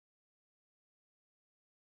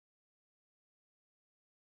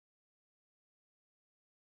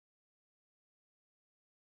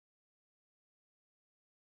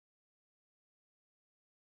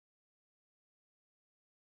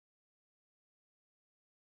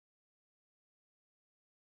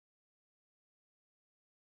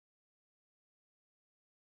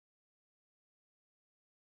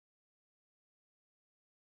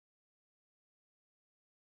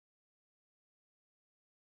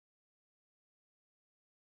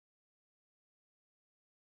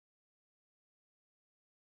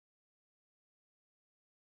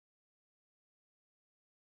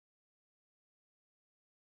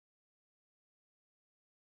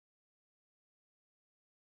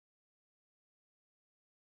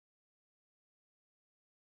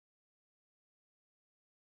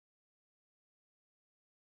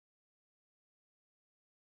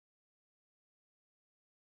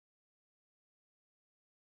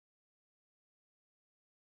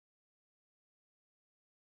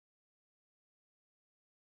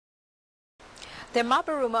The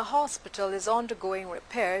Mabaruma Hospital is undergoing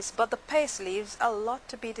repairs, but the pace leaves a lot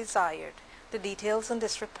to be desired. The details in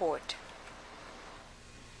this report.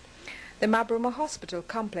 The Mabaruma Hospital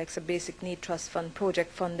Complex, a Basic Need Trust Fund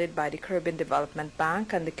project funded by the Caribbean Development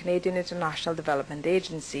Bank and the Canadian International Development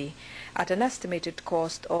Agency at an estimated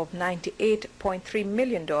cost of $98.3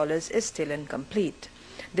 million, is still incomplete.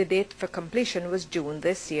 The date for completion was June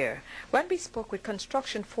this year. When we spoke with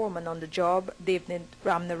construction foreman on the job, David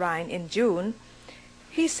Ramnarayan, in June,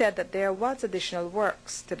 he said that there was additional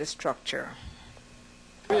works to the structure.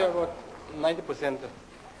 We are about 90%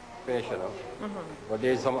 finished now. But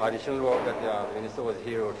there is some additional work that the minister was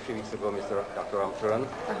here 3 weeks ago, Dr. Ramsaran.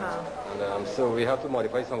 And so we have to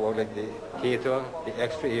modify some work like the theater, the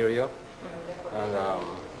extra area, and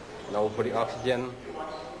now for the oxygen.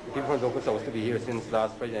 The people from Doku supposed to be here since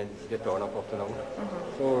last Friday and they turn up to now.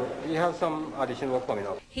 So we have some additional work coming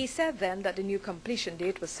up. He said then that the new completion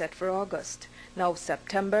date was set for August. Now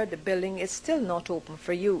September, the building is still not open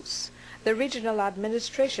for use. The regional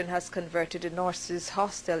administration has converted the nurses'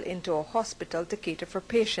 hostel into a hospital to cater for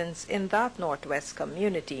patients in that northwest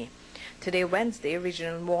community. Today, Wednesday,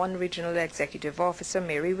 Regional 1 Regional Executive Officer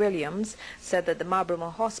Mary Williams said that the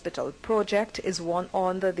Mabaruma Hospital project is one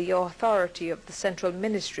under the authority of the Central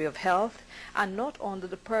Ministry of Health and not under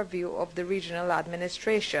the purview of the regional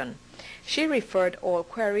administration. She referred all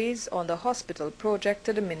queries on the hospital project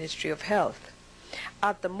to the Ministry of Health.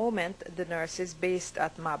 At the moment, the nurses based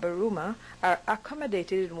at Mabaruma are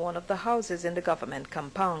accommodated in one of the houses in the government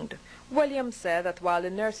compound. Williams said that while the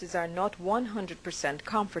nurses are not 100%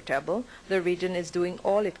 comfortable, the region is doing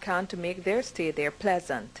all it can to make their stay there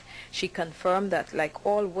pleasant. She confirmed that, like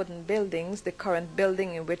all wooden buildings, the current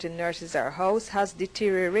building in which the nurses are housed has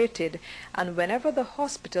deteriorated, and whenever the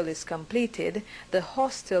hospital is completed, the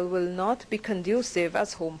hostel will not be conducive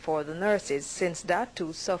as home for the nurses, since that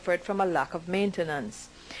too suffered from a lack of maintenance.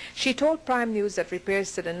 She told Prime News that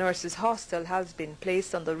repairs to the nurses' hostel has been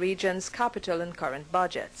placed on the region's capital and current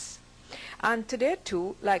budgets. And today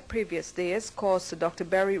too, like previous days, calls to Dr.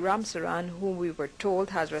 Barry Ramsaran, whom we were told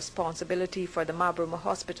has responsibility for the Mabaruma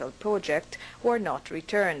Hospital project, were not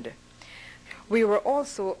returned. We were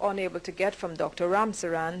also unable to get from Dr.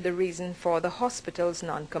 Ramsaran the reason for the hospital's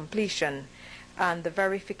non-completion and the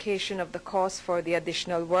verification of the cost for the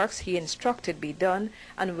additional works he instructed be done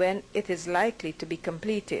and when it is likely to be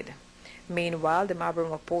completed. Meanwhile, the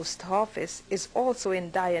Mabaruma Post Office is also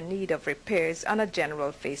in dire need of repairs and a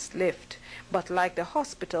general facelift. But like the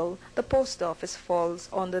hospital, the post office falls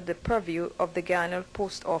under the purview of the Guyana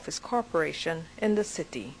Post Office Corporation in the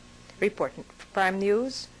city. Reporting for Prime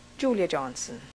News, Julia Johnson.